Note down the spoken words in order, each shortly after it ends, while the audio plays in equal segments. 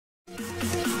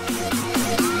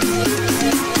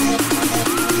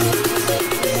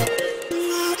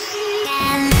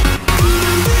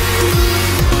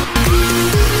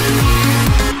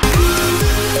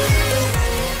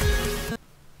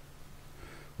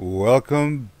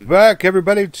Welcome back,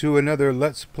 everybody, to another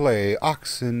Let's Play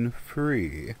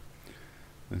Oxenfree.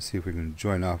 Let's see if we can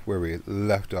join off where we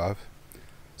left off.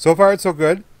 So far, it's so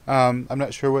good. I'm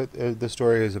not sure what the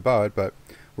story is about, but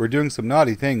we're doing some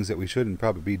naughty things that we shouldn't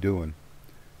probably be doing.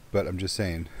 But I'm just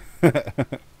saying.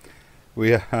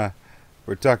 We're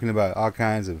talking about all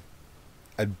kinds of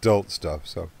adult stuff.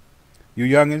 So, you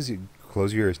youngins, you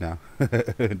close your ears now.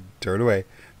 Turn away.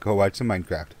 Go watch some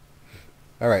Minecraft.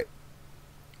 All right.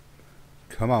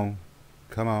 Come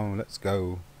on, let's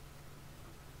go.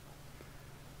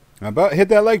 About hit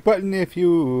that like button if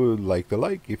you like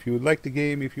if you liked the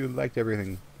game, if you liked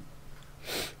everything.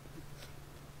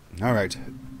 Alright,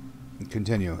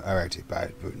 continue. Alright,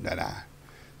 bye.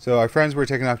 So our friends were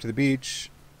taken off to the beach.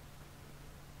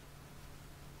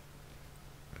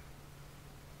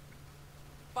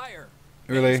 Fire.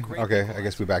 Really? Okay, I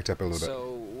guess we backed up a little bit.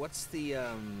 So what's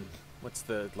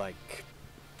the like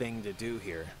thing to do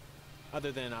here?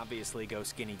 Other than obviously go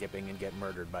skinny dipping and get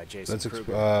murdered by Jason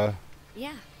Kruger.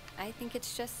 Yeah, I think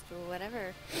it's just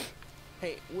whatever.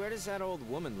 Hey, where does that old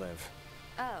woman live?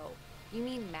 Oh, you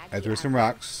mean Maggie? I threw some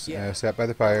rocks, Yeah. sat by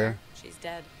the fire. She's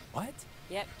dead. What?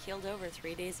 Yep, killed over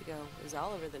 3 days ago. It was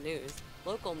all over the news.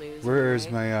 Local news. Where's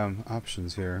anyway. my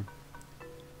options here?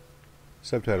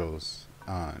 Subtitles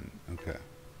on. Okay.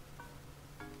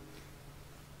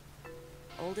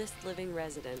 Oldest living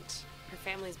resident. Her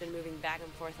family's been moving back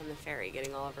and forth on the ferry,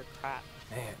 getting all of her crap.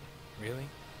 Man, really?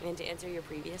 And to answer your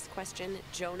previous question,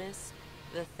 Jonas,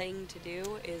 the thing to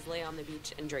do is lay on the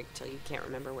beach and drink till you can't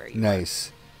remember where you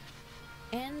Nice.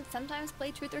 And sometimes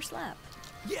play truth or slap.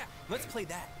 Yeah, let's play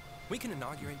that. We can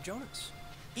inaugurate Jonas.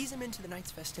 Ease him into the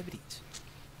night's festivities.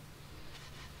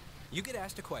 You get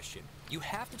asked a question. You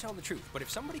have to tell the truth, but if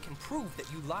somebody can prove that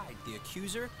you lied, the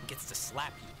accuser gets to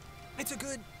slap you. It's a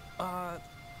good,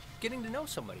 getting to know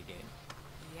somebody game.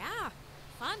 Yeah,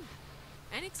 fun.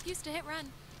 An excuse to hit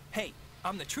run. Hey,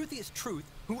 I'm the truthiest truth.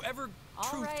 Whoever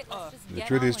All right, let's just The get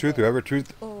truth on is with truth. it. Whoever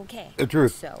truth. Okay. The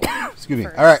truth. So, Excuse me.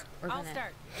 first, All right. we're I'll gonna-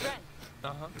 start. Ren,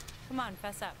 Uh-huh. come on,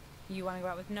 fess up. You want to go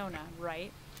out with Nona,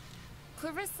 right?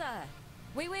 Clarissa.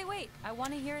 Wait. I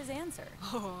want to hear his answer.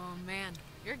 Oh, man.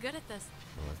 You're good at this.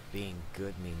 Well, if being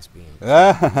good means being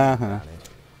Ah,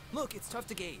 Look, it's tough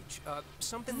to gauge.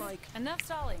 Something like... Enough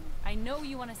stalling. I know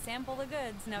you want to sample the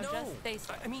goods. Now No, just stay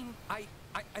still. I mean, I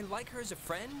like her as a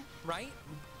friend, right?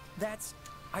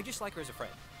 I just like her as a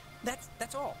friend.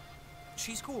 That's all.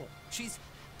 She's cool. She's...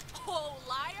 Oh,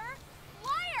 liar!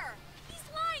 Liar! He's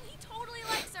lying. He totally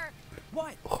likes her.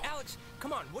 What? Alex,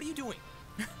 come on, what are you doing?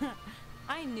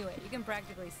 I knew it. You can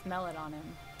practically smell it on him.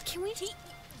 Can we?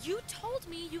 You told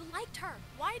me you liked her.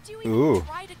 Why'd you even Ooh.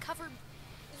 try to cover?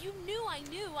 You knew I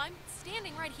knew. I'm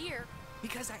standing right here.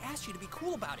 Because I asked you to be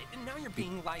cool about it, and now you're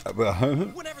being like... hot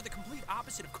whatever the complete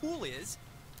opposite of cool is.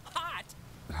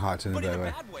 Hot, in a but in bad a way.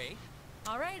 bad way.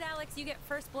 All right, Alex, you get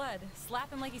first blood.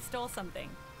 Slap him like he stole something.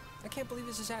 I can't believe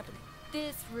this is happening.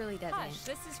 This really doesn't. Hush,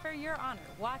 this is for your honor.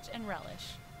 Watch and relish.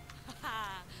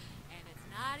 And it's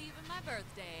not even my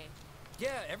birthday.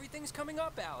 Yeah, everything's coming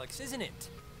up, Alex, isn't it?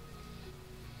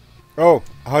 Oh,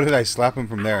 how did I slap him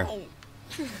from there? Oh,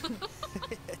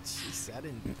 Jeez, I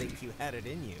didn't think you had it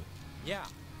in you. yeah.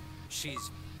 She's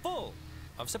full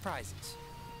of surprises.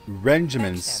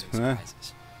 Regiments. Backstabbing Huh?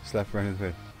 surprises. Slap right in the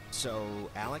face. So,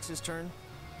 Alex's turn?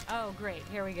 Oh, great.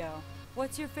 Here we go.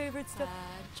 What's your favorite stuff?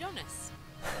 Jonas,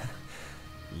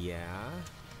 Yeah?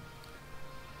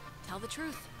 Tell the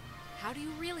truth. How do you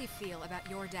really feel about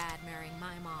your dad marrying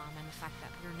my mom and the fact that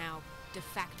you're now de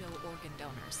facto organ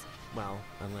donors? Well,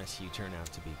 unless you turn out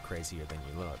to be crazier than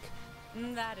you look.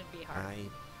 That'd be hard. I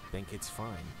think it's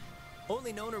fine.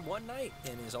 Only known her one night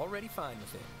and is already fine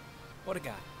with it. What a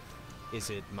guy. Is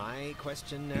it my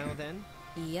question now then?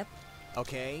 Yep.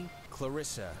 Okay,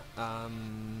 Clarissa,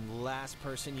 last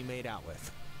person you made out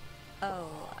with. Oh,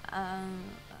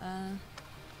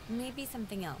 maybe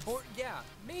something else. Or, yeah,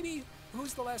 maybe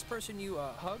who's the last person you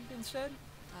hugged instead?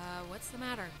 What's the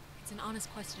matter? It's an honest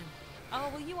question. Oh,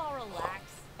 will you all relax?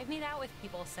 I've made out with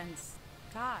people since...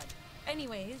 God.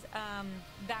 Anyways,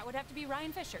 that would have to be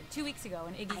Ryan Fisher, 2 weeks ago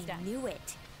in Iggy's I death. knew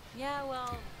it. Yeah,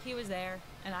 well, he was there,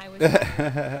 and I was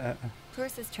there.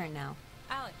 Clarissa's turn now.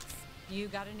 Alex, you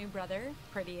got a new brother.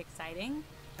 Pretty exciting.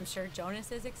 I'm sure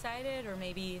Jonas is excited, or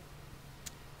maybe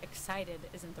excited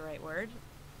isn't the right word.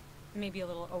 Maybe a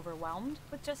little overwhelmed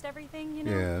with just everything, you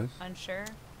know? Yes. Unsure.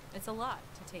 It's a lot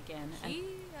to take in. And He,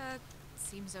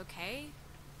 seems okay,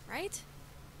 right?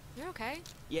 You're okay.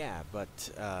 Yeah, but,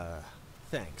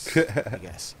 thanks, I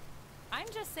guess. I'm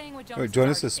just saying what Jonas Wait,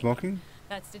 Jonas already is thinking. smoking?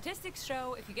 That statistics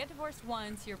show if you get divorced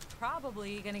once, you're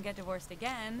probably going to get divorced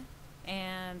again.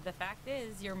 And the fact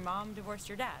is, your mom divorced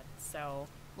your dad. So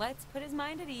let's put his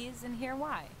mind at ease and hear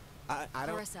why. I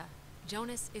don't... Clarissa,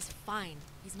 Jonas is fine.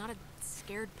 He's not a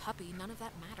scared puppy. None of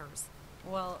that matters.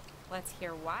 Well, let's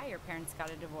hear why your parents got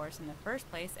a divorce in the first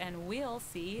place, and we'll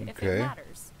see if Okay. it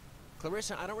matters.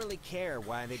 Clarissa, I don't really care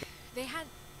why they... They had...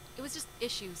 It was just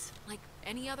issues, like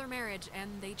any other marriage,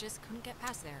 and they just couldn't get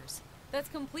past theirs. That's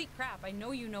complete crap. I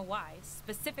know you know why.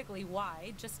 Specifically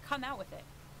why. Just come out with it.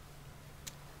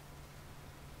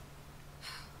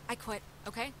 I quit,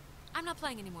 okay? I'm not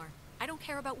playing anymore. I don't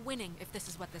care about winning if this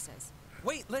is what this is.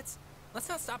 Wait, let's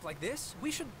not stop like this. We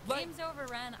should, like... Game's over,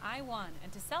 Ren. I won.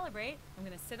 And to celebrate, I'm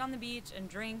gonna sit on the beach and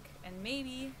drink, and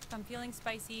maybe, if I'm feeling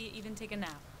spicy, even take a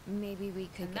nap. Maybe we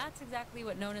could And that's exactly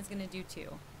what Nona's gonna do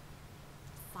too.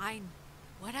 Fine.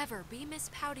 Whatever. Be Miss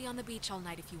Pouty on the beach all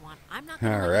night if you want. I'm not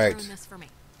gonna All let you right. ruin this for me.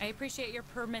 I appreciate your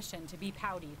permission to be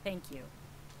pouty. Thank you.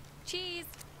 cheese.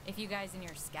 If you guys in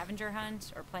your scavenger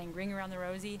hunt or playing Ring Around the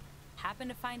Rosie happen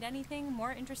to find anything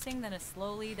more interesting than a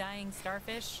slowly dying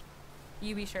starfish,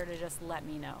 you be sure to just let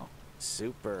me know.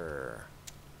 Super.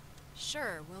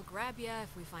 Sure, we'll grab ya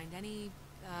if we find any,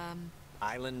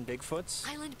 Island Bigfoots?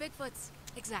 island Bigfoots.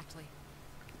 Exactly.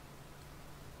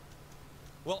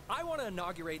 Well, I want to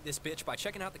inaugurate this bitch by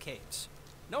checking out the caves.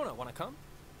 Nona, want to come?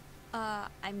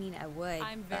 I mean, I would.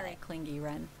 I'm very clingy,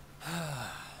 Ren.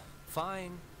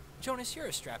 Fine. Jonas, you're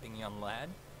a strapping young lad.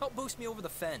 Help boost me over the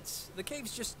fence. The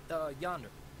cave's just, yonder.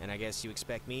 And I guess you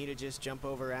expect me to just jump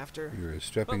over after? You're a But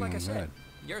strapping like I young said, lad.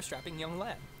 you're a strapping young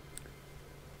lad.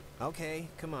 Okay,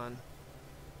 come on.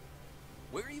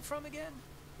 Where are you from again?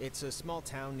 It's a small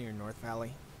town near North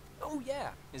Valley. Oh, yeah.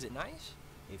 Is it nice?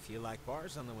 If you like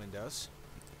bars on the windows.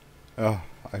 Oh,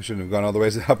 I shouldn't have gone all the way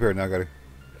up here. Now I got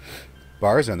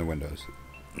bars on the windows.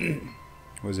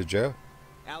 Was it Joe?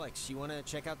 Alex, you want to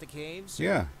check out the caves?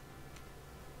 Yeah.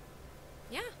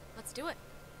 Yeah, let's do it.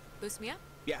 Boost me up.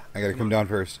 Yeah. I gotta come down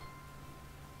first.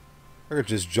 I could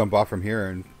just jump off from here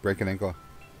and break an ankle.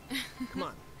 Come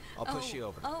on. I'll push you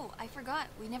over. Oh, I forgot.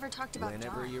 We never talked about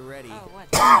Whenever John. you're ready. Oh,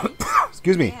 what?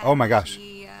 Excuse me. Yeah, Oh my gosh.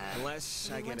 he, Unless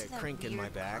we I went get a to that crink in my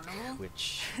weird back, carnival.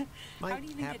 which How might do you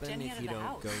even get happen Jenny out if of you the don't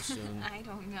house? go soon. I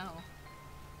don't know.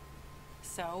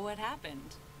 So what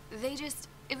happened?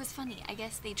 It was funny. I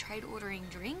guess they tried ordering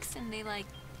drinks and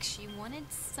she wanted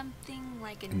something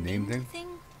like a name named thing?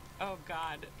 Oh,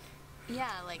 God.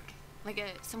 Yeah,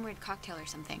 some weird cocktail or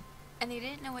something. And they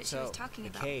didn't know what she So, was talking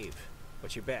the about. cave.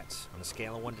 What's your bets? On a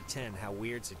scale of 1 to 10, how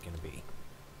weird's it gonna be?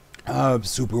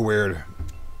 Super weird.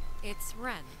 It's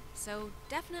Ren, so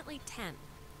definitely 10.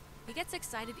 He gets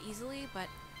excited easily, but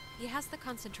he has the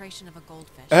concentration of a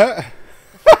goldfish. The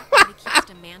fact that he keeps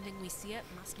demanding we see it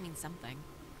must mean something.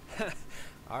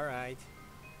 All right.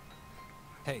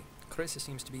 Hey, Clarissa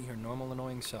seems to be her normal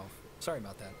annoying self. Sorry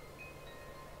about that.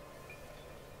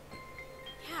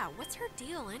 Yeah, what's her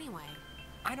deal anyway?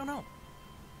 I don't know.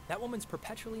 That woman's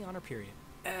perpetually on her period.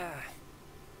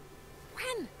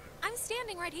 Ren, I'm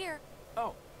standing right here.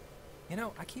 Oh. You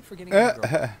know, I keep forgetting that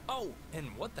girl. Oh,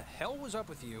 and what the hell was up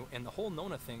with you and the whole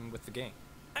Nona thing with the game?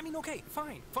 I mean, okay,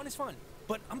 fine. Fun is fun.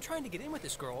 But I'm trying to get in with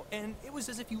this girl, and it was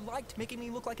as if you liked making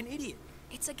me look like an idiot.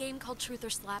 It's a game called Truth or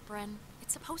Slap, Ren.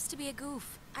 It's supposed to be a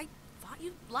goof. I thought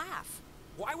you'd laugh.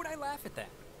 Why would I laugh at that?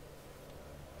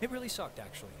 It really sucked,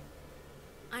 actually.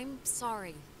 I'm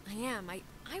sorry. I am.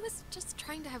 I was just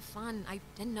trying to have fun. I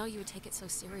didn't know you would take it so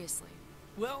seriously.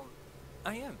 Well,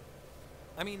 I am.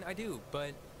 I mean, I do,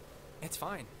 but it's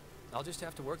fine. I'll just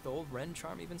have to work the old Ren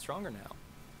charm even stronger now.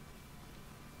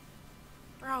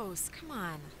 Bros, come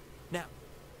on. Now,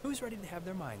 who's ready to have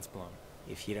their minds blown?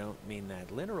 If you don't mean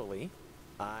that literally,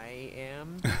 I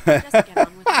am. Just get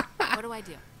on with it. What do I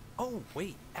do? Oh,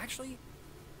 wait, actually,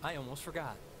 I almost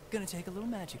forgot. Gonna take a little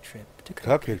magic trip to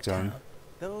Cupcake Town.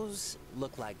 Those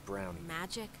look like brownies.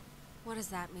 Magic? What does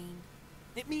that mean?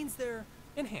 It means they're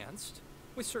enhanced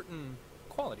with certain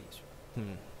qualities.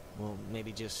 Well,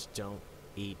 maybe just don't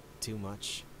eat too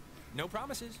much. No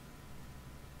promises.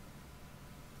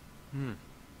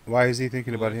 Why is he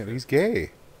thinking about him? He's gay.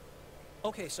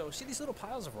 Okay, so see these little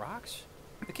piles of rocks?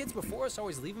 The kids before us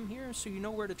always leave them here so you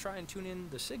know where to try and tune in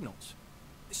the signals.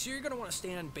 So you're going to want to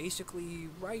stand basically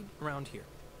right around here.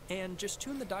 And just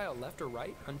tune the dial left or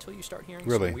right until you start hearing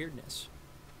Really? some weirdness.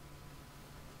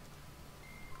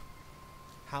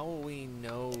 How will we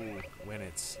know when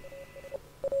it's...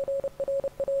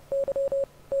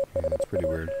 Yeah, that's pretty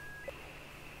weird.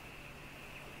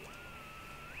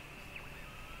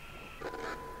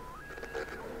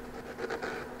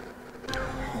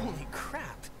 Holy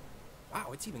crap!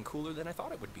 Wow, it's even cooler than I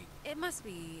thought it would be. It must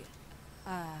be,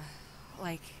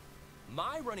 like,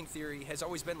 My running theory has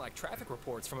always been like traffic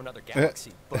reports from another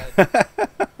galaxy, but,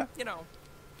 you know,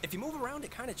 if you move around,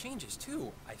 it kind of changes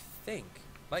too, I think.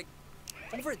 Like,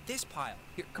 over at this pile.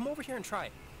 Here, come over here and try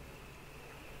it.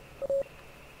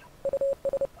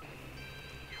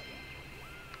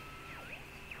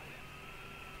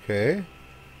 Okay.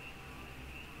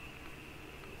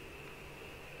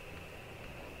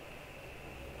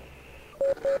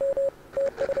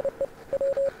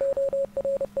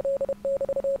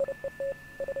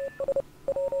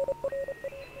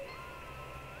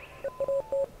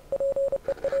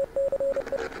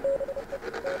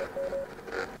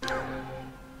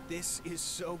 This is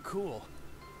so cool.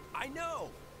 I know!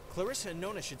 Clarissa and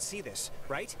Nona should see this,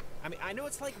 right? I mean, I know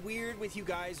it's like weird with you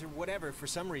guys or whatever for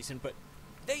some reason, but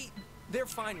They're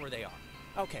fine where they are.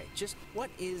 okay, just what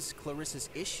is Clarissa's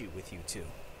issue with you two?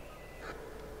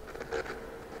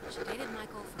 She dated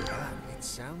Michael for God, it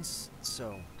sounds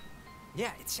so...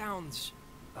 Yeah, it sounds,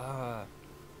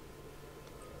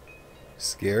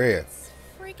 Scary. It's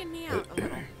freaking me out a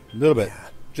little. A little bit. Yeah.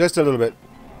 Just a little bit.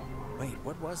 Wait,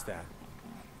 what was that?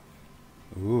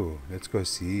 Ooh, let's go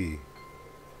see.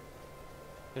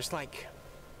 There's like...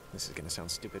 This is gonna sound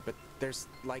stupid, but there's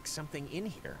like something in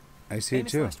here. I see it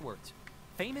famous too. last words.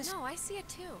 Famous? No, I see it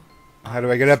too. How do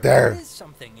I get up There there? is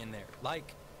something in there,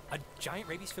 like a giant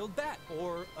rabies-filled bat,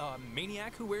 or a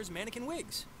maniac who wears mannequin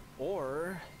wigs.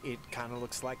 Or it kind of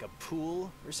looks like a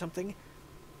pool or something.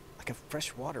 Like a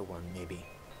freshwater one, maybe.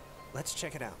 Let's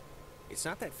check it out. It's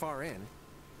not that far in.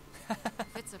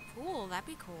 If it's a pool, that'd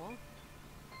be cool.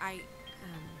 I,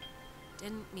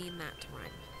 didn't mean that to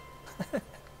rhyme.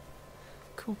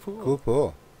 Cool pool. Cool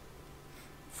pool.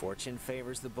 Fortune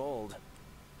favors the bold.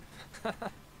 Bye.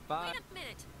 Wait a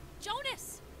minute!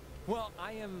 Jonas! Well,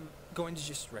 I am going to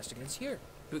just rest against here,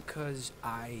 because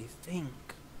I think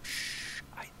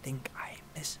I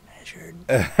mismeasured.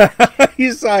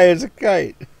 You saw it as a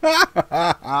kite.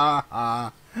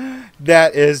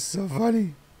 That is so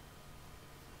funny.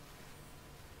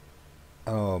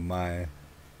 Oh my.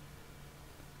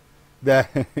 That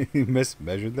you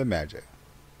mismeasured the magic.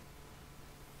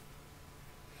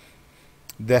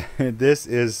 This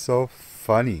is so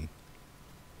funny.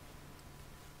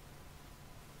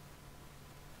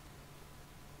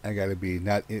 I gotta be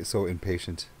not so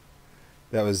impatient.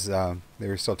 That was they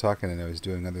were still talking and I was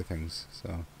doing other things.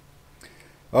 So,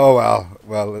 oh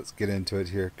well, let's get into it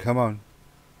here. Come on,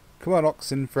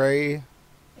 Oxenfree.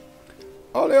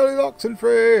 Ollie,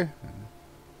 Oxenfree.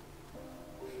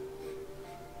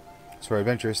 So our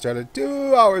adventure started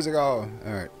 2 hours ago.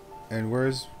 All right, and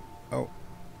where's? Oh,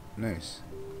 nice.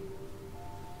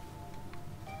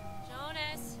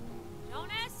 Jonas!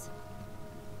 Jonas!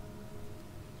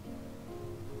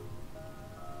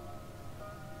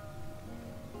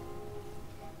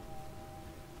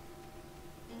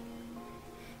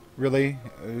 Really?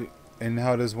 And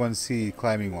how does one see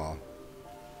climbing wall?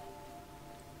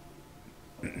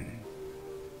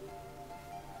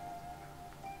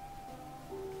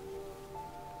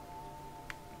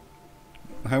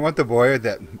 I want the boy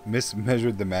that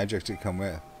mismeasured the magic to come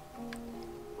with.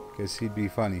 Because he'd be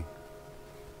funny.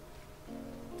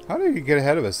 How did he get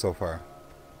ahead of us so far?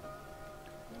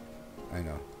 I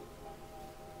know.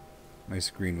 My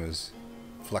screen was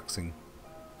flexing.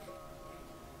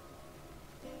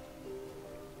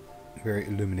 Very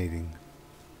illuminating.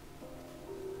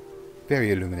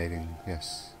 Very illuminating,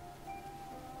 yes.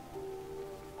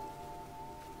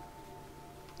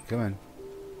 Come on.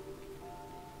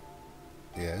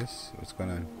 Yes, what's going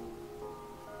on?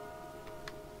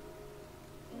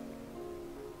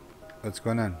 What's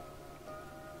going on?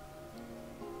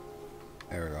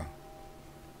 There we go.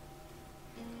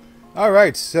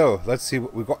 Alright, so let's see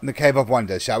what we've got in the Cave of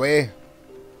Wonders, shall we?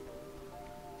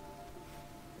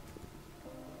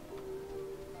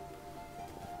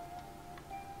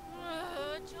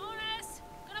 Jonas!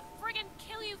 I'm gonna friggin'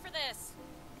 kill you for this!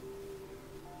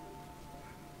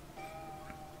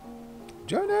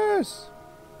 Jonas!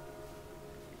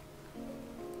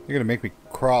 You're gonna make me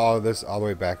crawl all the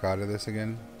way back out of this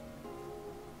again?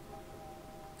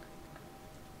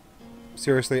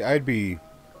 Seriously, I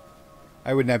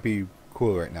would not be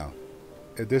cool right now.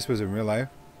 If this was in real life,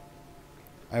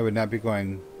 I would not be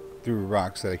going through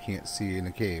rocks that I can't see in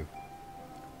a cave.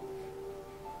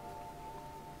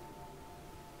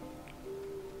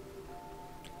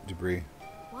 Debris.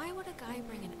 Why would a guy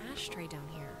bring an ashtray down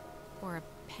here? Or a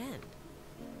pen?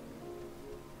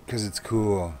 Because it's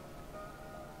cool.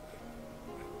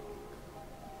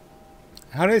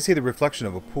 How do I see the reflection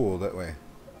of a pool that way?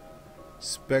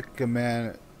 See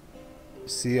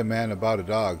a man about a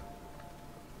dog.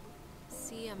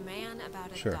 See a man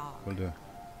about a Sure, dog. we'll do.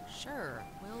 Sure,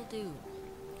 will do.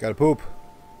 Gotta poop.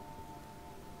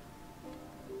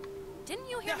 Didn't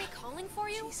you hear me calling for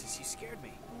you? Jesus, you scared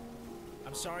me.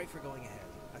 I'm sorry for going ahead.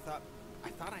 I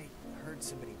thought I heard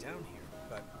somebody down here,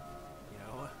 but you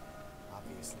know,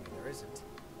 obviously there isn't.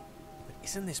 But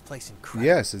isn't this place incredible?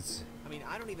 Yes, it's. I mean,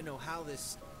 I don't even know how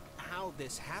this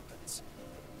happens.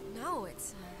 No,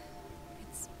 it's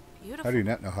beautiful. How do you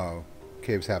not know how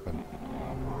caves happen?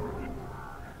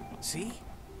 See?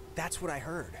 That's what I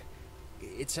heard.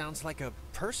 It sounds like a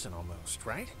person almost,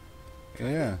 right?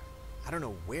 Yeah. I don't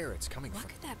know where it's coming What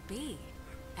from. could that be?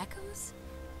 Echoes?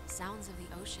 Sounds of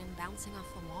the ocean bouncing off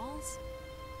the walls?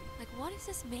 Like, what is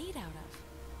this made out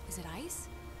of? Is it ice?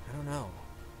 I don't know.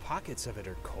 Pockets of it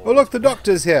are cold. Oh, look, the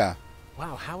doctor's here.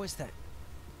 Wow, how is that?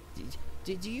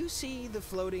 Did you see the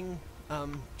floating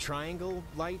triangle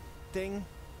light thing?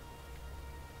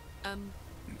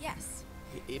 Yes.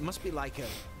 It must be like a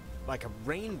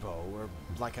rainbow or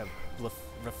like a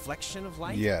reflection of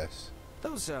light. Yes.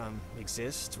 Those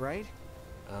exist, right?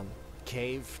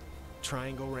 Cave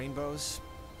triangle rainbows.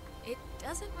 It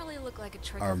doesn't really look like a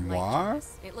trick Armoire? of light.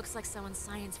 Jonas. It looks like someone's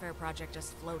science fair project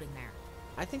just floating there.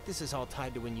 I think this is all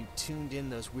tied to when you tuned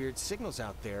in those weird signals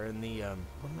out there in the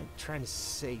what am I trying to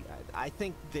say? I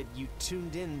think that you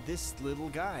tuned in this little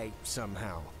guy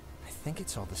somehow. I think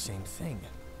it's all the same thing.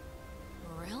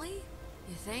 Really?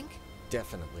 You think?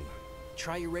 Definitely.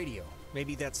 Try your radio.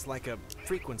 Maybe that's like a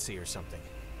frequency or something.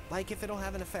 Like if it'll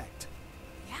have an effect.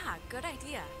 Yeah, good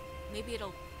idea. Maybe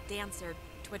it'll dance or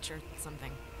twitch or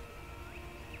something.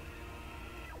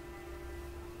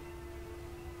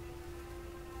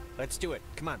 Let's do it.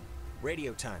 Come on.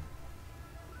 Radio time.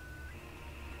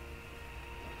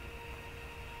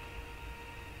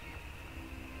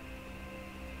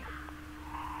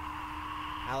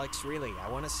 Alex, really,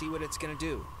 I want to see what it's gonna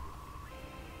do.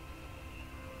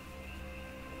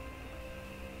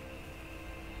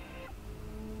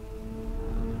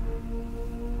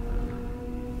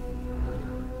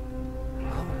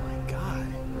 Oh my God.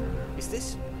 Is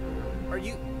this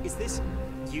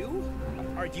you?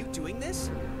 Are you doing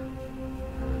this?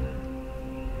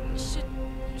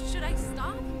 Should I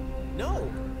stop?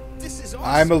 No. This is awesome.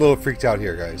 I'm a little freaked out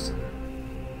here, guys.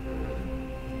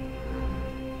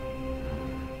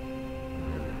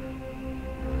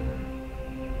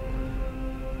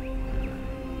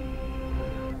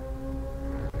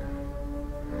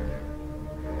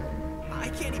 I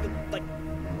can't even, like,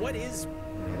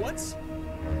 what's?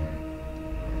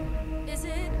 Is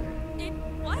it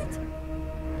what?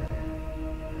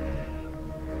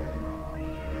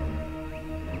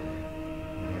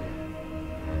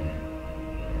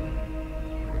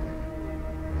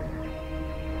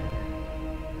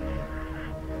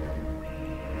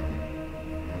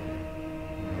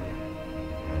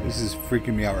 This is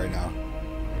freaking me out right now.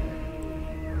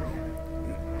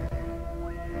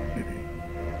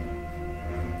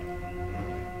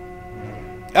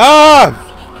 Ah!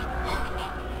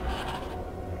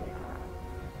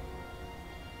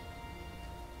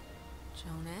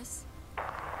 Jonas?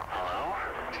 Hello?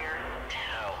 Dear,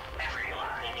 tell everyone.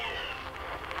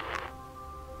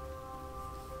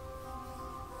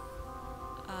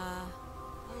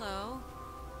 Hello?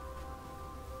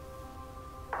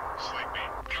 Sleepy.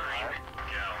 Time.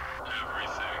 Go.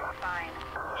 Everything. Fine.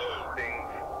 Who?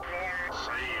 Things. There.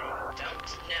 Same. Don't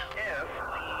know. If.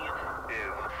 Leave.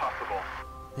 Is possible.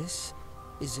 This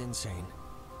is insane.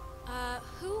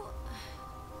 Who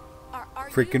are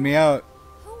Freaking you? me out.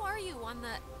 Who are you on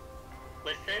the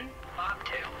Listen.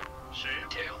 Bobtail. Shave.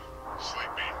 Tail.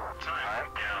 Sleepy. Time.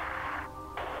 Go.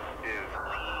 Is.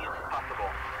 Leave.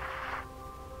 Possible.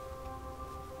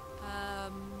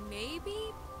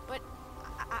 maybe? But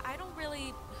I don't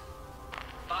really...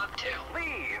 Bobtail.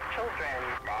 Leave,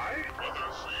 children. Bye.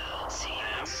 Brothers. See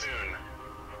you soon.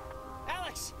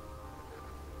 Alex!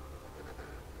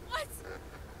 What?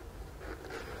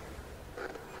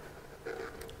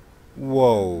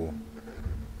 Whoa.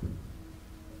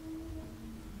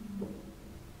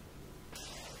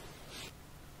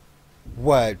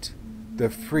 What the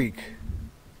freak?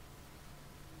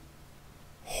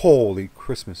 Holy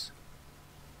Christmas.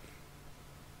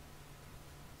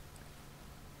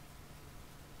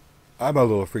 I'm a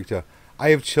little freaked out. I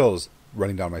have chills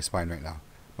running down my spine right now.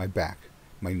 My back,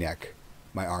 my neck,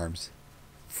 my arms.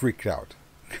 Freaked out.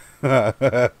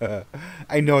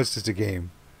 I know it's just a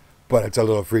game, but it's a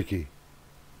little freaky.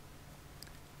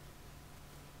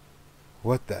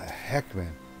 What the heck,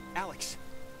 man? Alex!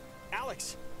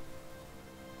 Alex!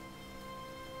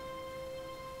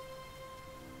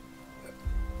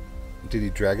 Did he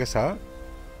drag us out?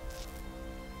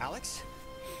 Alex?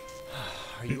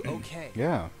 Are you okay?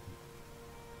 Yeah.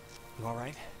 You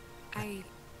alright? I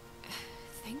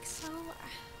think so.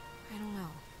 I don't know.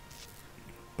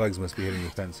 Bugs must be hitting the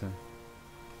fence, huh?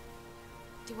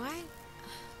 Do I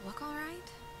look all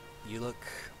right? You look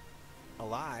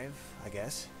alive, I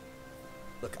guess.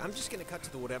 Look, I'm just gonna cut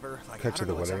to the whatever. Like, Cut I to don't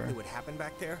the know whatever. exactly what happened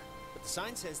back there, but the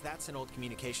sign says that's an old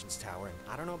communications tower, and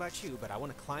I don't know about you, but I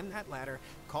want to climb that ladder,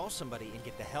 call somebody, and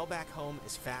get the hell back home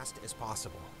as fast as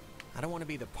possible. I don't want to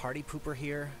be the party pooper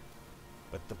here,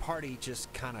 but the party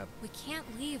just kind of... We can't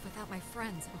leave without my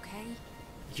friends, okay?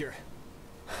 You're...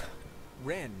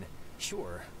 Ren,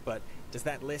 sure, but does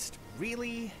that list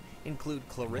really include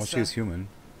Clarissa? Well, she's human.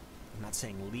 I'm not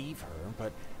saying leave her,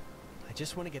 but I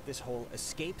just want to get this whole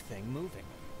escape thing moving.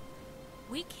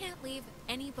 We can't leave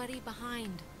anybody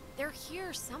behind. They're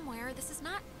here somewhere. This is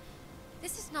not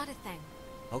a thing.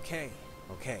 Okay,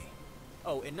 okay.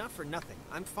 Oh, and not for nothing.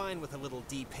 I'm fine with a little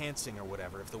de-pantsing or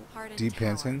whatever if the... Hardened Deep Tower.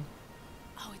 pantsing?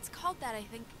 Oh, it's called that, I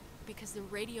think, because the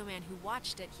radio man who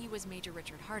watched it, he was Major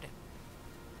Richard Harden.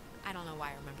 I don't know why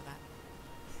I remember that.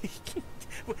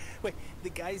 Wait, the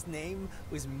guy's name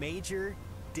was Major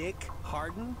Dick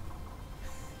Harden?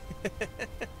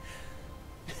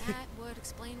 That would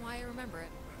explain why I remember it.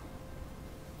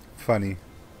 Funny.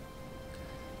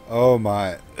 Oh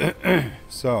my.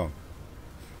 So.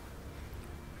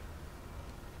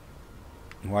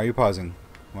 Why are you pausing?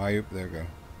 Why are you... There we go.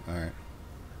 Alright.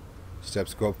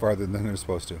 Steps go up farther than they're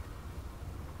supposed to.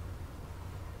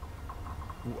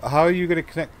 How are you going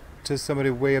to connect to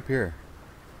somebody way up here?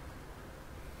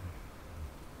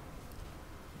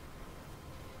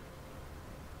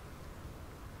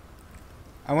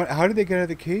 How did they get out of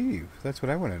the cave? That's what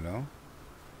I want to know.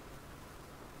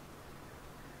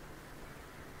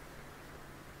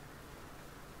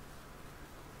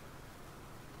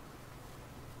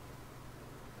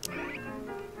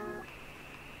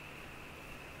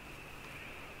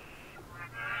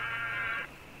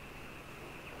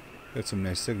 Got some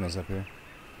nice signals up here.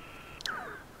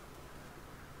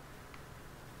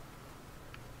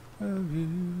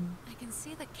 I can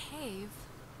see the cave,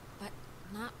 but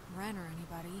not Ren or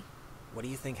anybody. What do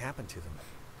you think happened to them?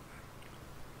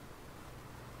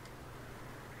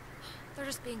 They're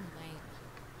just being lame.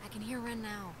 I can hear Ren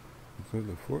now. Let's go to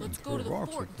the fort and throw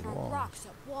rocks at the wall. Rocks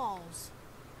at walls.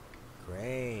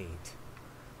 Great.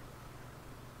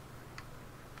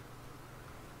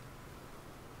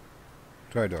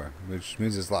 Try door, which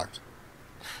means it's locked.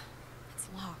 It's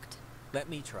locked. Let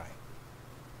me try.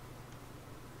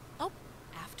 Oh,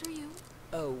 after you.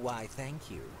 Oh, why, thank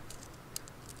you.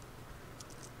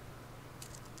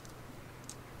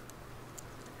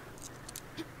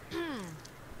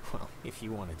 Well, if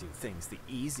you want to do things the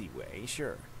easy way,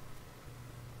 sure.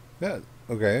 Yeah,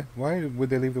 okay. Why would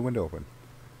they leave the window open?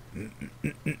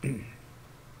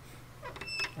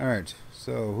 Alright,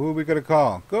 so who are we gonna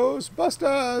call?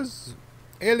 Ghostbusters!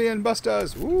 Alien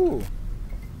Busters! Ooh!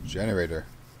 Generator.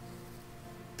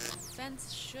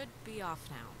 Fence should be off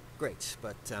now. Great,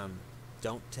 but,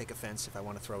 don't take offense if I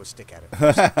want to throw a stick at it.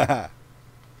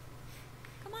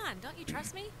 Come on, don't you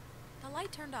trust me? The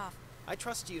light turned off. I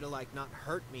trust you to, like, not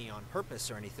hurt me on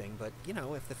purpose or anything, but, you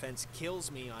know, if the fence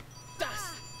kills me on...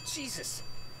 Ah! Jesus!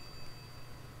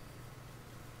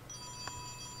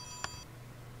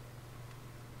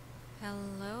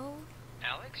 Hello?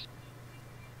 Alex?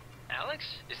 Alex?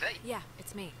 Is that... Yeah,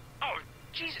 it's me. Oh,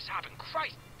 Jesus, hopping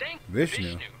Christ. Thank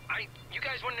Vishnu. You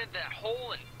guys went into that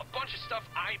hole and a bunch of stuff.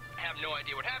 I have no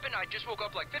idea what happened. I just woke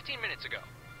up like 15 minutes ago.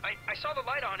 I saw the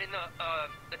light on in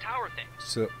the tower thing.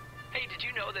 So... Hey, did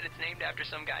you know that it's named after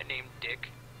some guy named Dick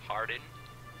Harden?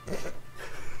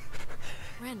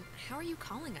 Ren, how are you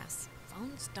calling us?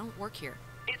 Phones don't work here.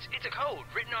 It's a code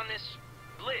written on this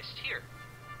list here.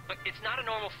 But it's not a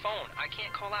normal phone. I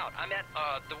can't call out. I'm at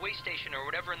the way station or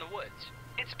whatever in the woods.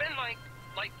 It's been like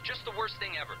just the worst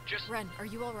thing ever. Just Ren, are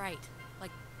you all right?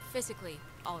 Like physically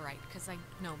all right? Because I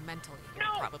know mentally you're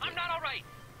No, probably. I'm not all right.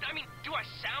 I mean, do I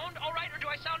sound all right or do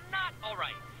I sound not all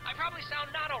right? I probably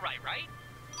sound not all right, right?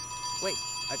 Wait,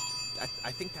 I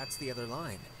think that's the other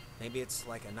line. Maybe it's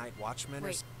like a night watchman or...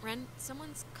 Wait, Ren,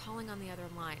 someone's calling on the other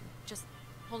line. Just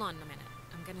hold on a minute.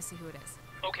 I'm gonna see who it is.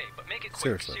 Okay, but make it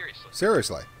quick. Seriously.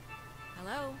 Seriously.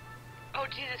 Hello? Oh,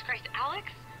 Jesus Christ.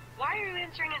 Alex? Why are you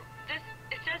answering it?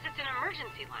 It says it's an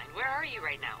emergency line. Where are you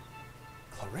right now?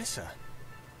 Clarissa?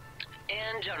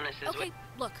 And Jonas is Okay,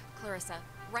 look, Clarissa.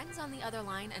 Ren's on the other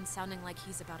line and sounding like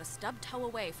he's about a stub toe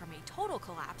away from a total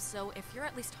collapse, so if you're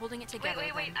at least holding it together,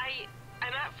 Wait.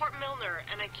 I'm at Fort Milner,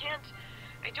 and I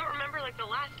don't remember, like, the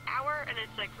last hour, and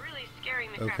it's, like, really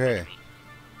scaring the crap out of me.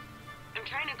 I'm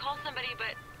trying to call somebody,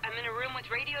 but I'm in a room with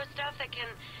radio stuff it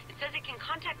says it can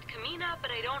contact Kamina,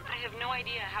 but I have no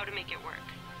idea how to make it work.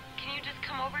 Can you just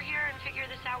come over here and figure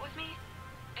this out with me?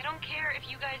 I don't care if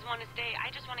you guys want to stay.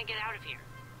 I just want to get out of here.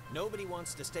 Nobody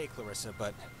wants to stay, Clarissa,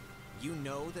 but you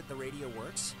know that the radio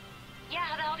works? Yeah,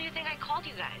 how the hell do you think I called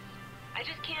you guys? I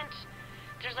just can't...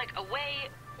 There's like a way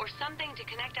or something to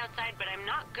connect outside, but I'm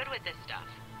not good with this stuff.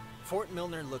 Fort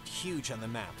Milner looked huge on the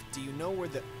map. Do you know where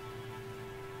the...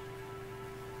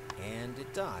 And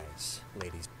it dies,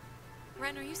 ladies.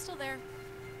 Ren, are you still there?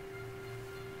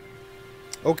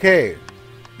 Okay.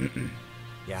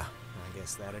 Yeah, I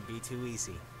guess that'd be too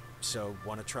easy. So,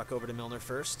 want to truck over to Milner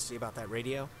first? See about that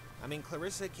radio? I mean,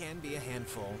 Clarissa can be a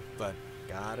handful, but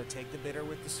gotta take the bitter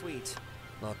with the sweet.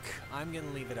 Look, I'm gonna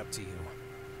leave it up to you.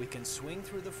 We can swing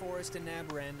through the forest and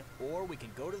nab Ren, or we can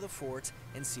go to the fort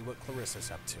and see what Clarissa's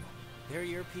up to. They're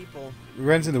your people.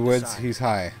 Ren's in the woods. He's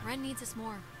high. Ren needs us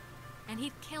more. And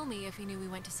he'd kill me if he knew we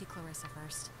went to see Clarissa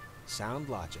first. Sound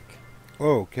logic.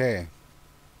 Okay.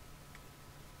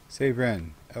 Save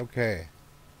Ren. Okay.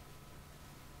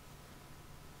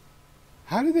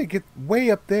 How did they get way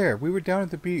up there? We were down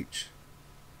at the beach.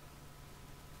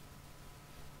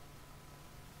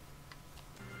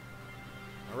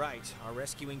 Alright, our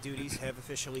rescuing duties have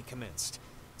officially commenced.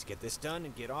 Let's get this done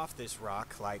and get off this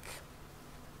rock like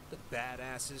the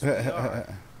badasses we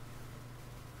are.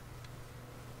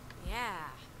 Yeah.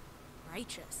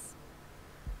 Righteous.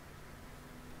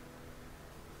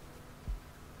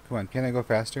 Come on, can I go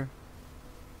faster?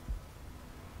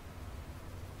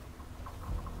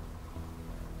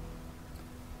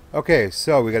 Okay,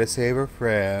 so we gotta save our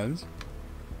friends.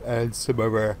 And some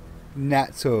of our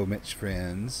not so much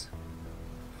friends.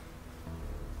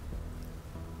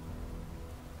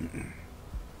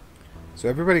 So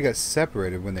everybody got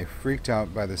separated when they freaked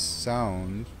out by the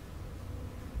sound.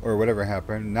 Or whatever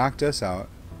happened. Knocked us out.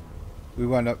 We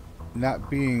wound up not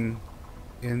being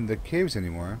in the caves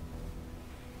anymore.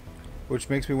 Which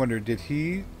makes me wonder, did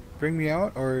he bring me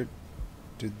out? Or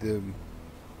did the...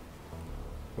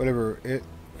 Whatever it...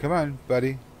 Come on,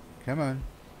 buddy. Come on.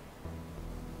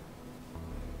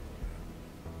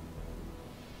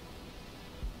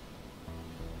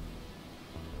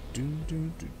 Do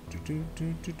do do do do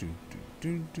do do do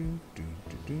do do do do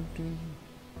do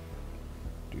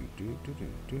do do do do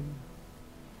do.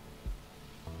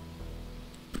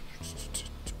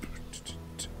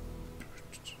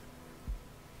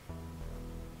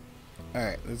 All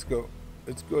right, let's go.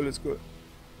 Let's go. Let's go.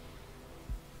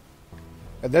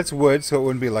 That's wood, so it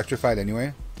wouldn't be electrified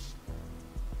anyway.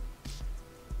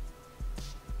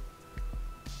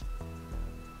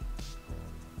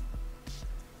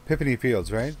 Epiphany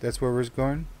Fields, right? That's where we're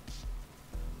going.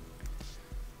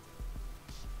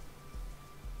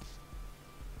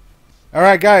 All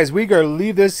right, guys, we gotta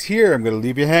leave this here. I'm gonna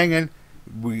leave you hanging.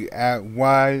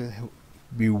 Why?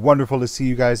 Be wonderful to see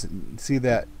you guys. See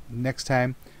that next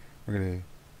time. We're gonna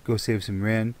go save some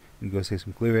Ren and go save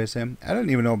some Clarissa. I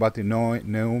don't even know about the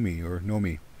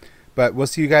Nomi. But we'll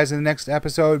see you guys in the next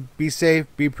episode. Be safe.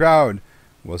 Be proud.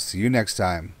 We'll see you next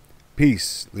time.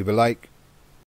 Peace. Leave a like.